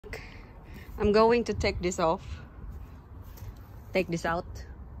I'm going to take this off. Take this out.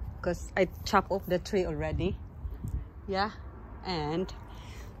 Because I chopped off the tree already. Yeah. And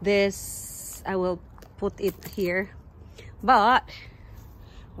this, I will put it here. But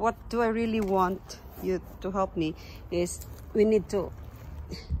what do I really want you to help me is we need to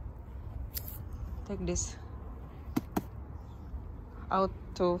take this out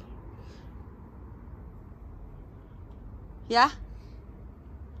to, yeah,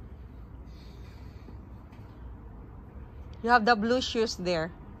 you have the blue shoes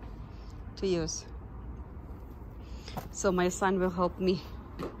there to use, so my son will help me,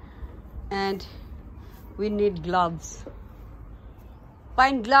 and we need gloves.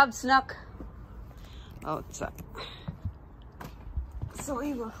 Find gloves, Nak. Outside. So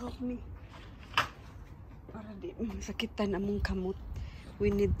he will help me. Para di sakitan among kamot. We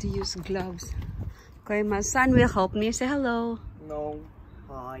need to use gloves. Okay, my son will help me. Say hello. No,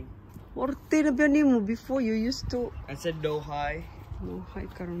 hi. Orte na ba ni mo before you used to? I said no hi. No hi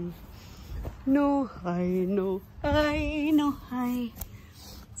karon. No hi, no hi, no hi.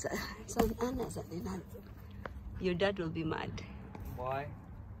 Sa ana sa dinan. Your dad will be mad. Why?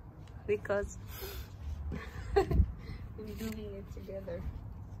 Because we're doing it together.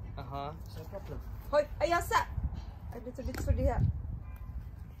 No problem. Hoy, ayasa! Ay, dito diha.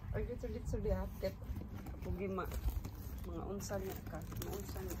 Ay, dito diha. Ket, pugi mga unsa niya ka. Mga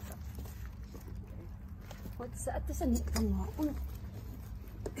unsa niya ka. What sa ato sa niya ka mo?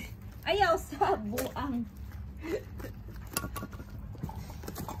 Ayaw sa buang.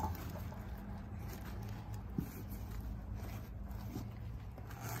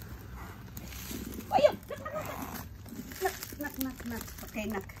 Ayaw! Nak. Okay,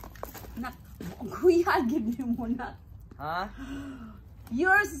 nak. Kuyagin niyo muna. Huh?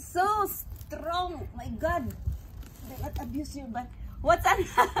 You're so strong. My God. I not abuse you, but what's that?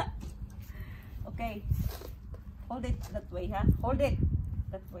 Okay. Hold it that way, huh? Hold it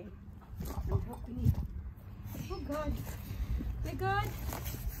that way. Oh God. My God.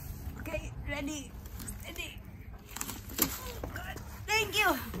 Okay, ready. Steady. Oh God. Thank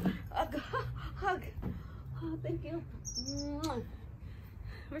you. Hug. Oh, thank you.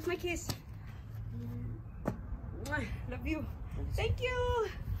 Where's my kiss? Love you. Thank you.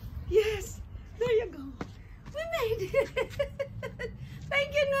 Yes. There you go. We made it.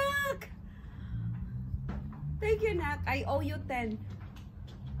 Thank you, Nak. Thank you, Nak. I owe you 10.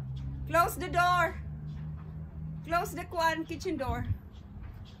 Close the door. Close the kitchen door.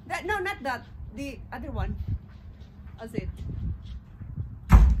 No, not that. The other one. That's it.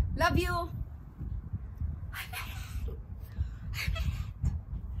 Love you. I made it.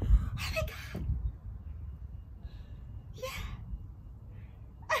 Oh my God. Yeah.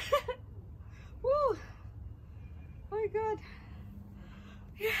 Woo. Oh my God.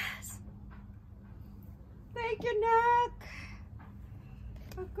 Yes. Thank you, Nak.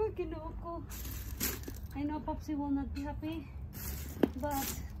 Ako, ginoo ko. I know Popsy will not be happy, but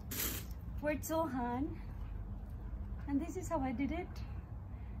we're Tsohan, and this is how I did it.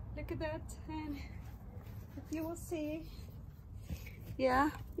 Look at that, and if you will see, yeah,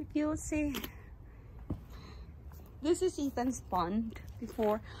 if you will see, this is Ethan's pond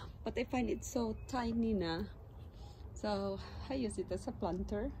before, but I find it so tiny na, so I use it as a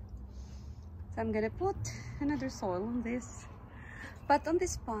planter. So I'm gonna put another soil on this, but on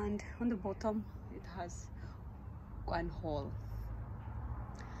this pond, on the bottom, it has one hole.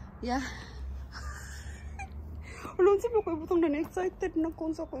 Yeah. Excited na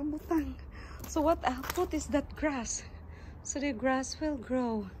kung sa ko ibutang. So what I'll put is that grass. So the grass will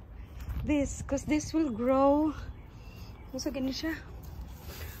grow. This, because this will grow. Musa gani siya.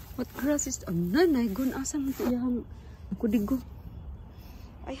 What grass is? Nanay, gun asam ito yung kudigo.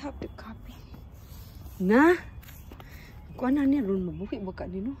 I have the copy. Na? Kuan na niya ron mabuhi baka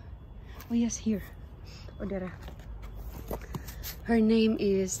nino. Oh yes, here. Odera. Her name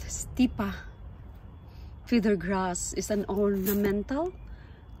is Stipa. Feather grass is an ornamental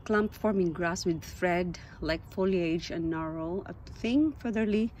clump forming grass with thread-like foliage and narrow, thin,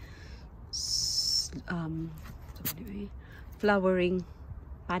 featherly, flowering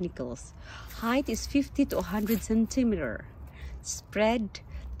panicles. Height is 50 to 100 centimeter. Spread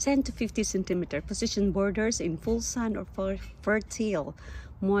 10 to 50 centimeter. Position borders in full sun or fertile,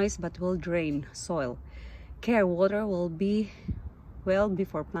 moist but well-drained soil. Care water will be well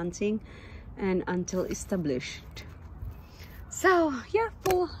before planting and until established. So yeah,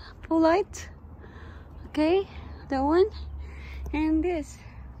 full light. Okay, that one and this.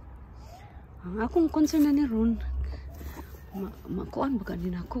 Ang akong concern na ni Ron, makuan ba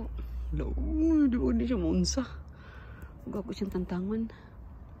kanin ako? Di siya maunsa. Huwag ako siyang tantangan.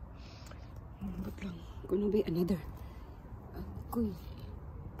 But lang. Gonna be another. Agoy.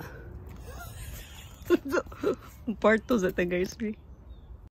 Part 2 sa guys.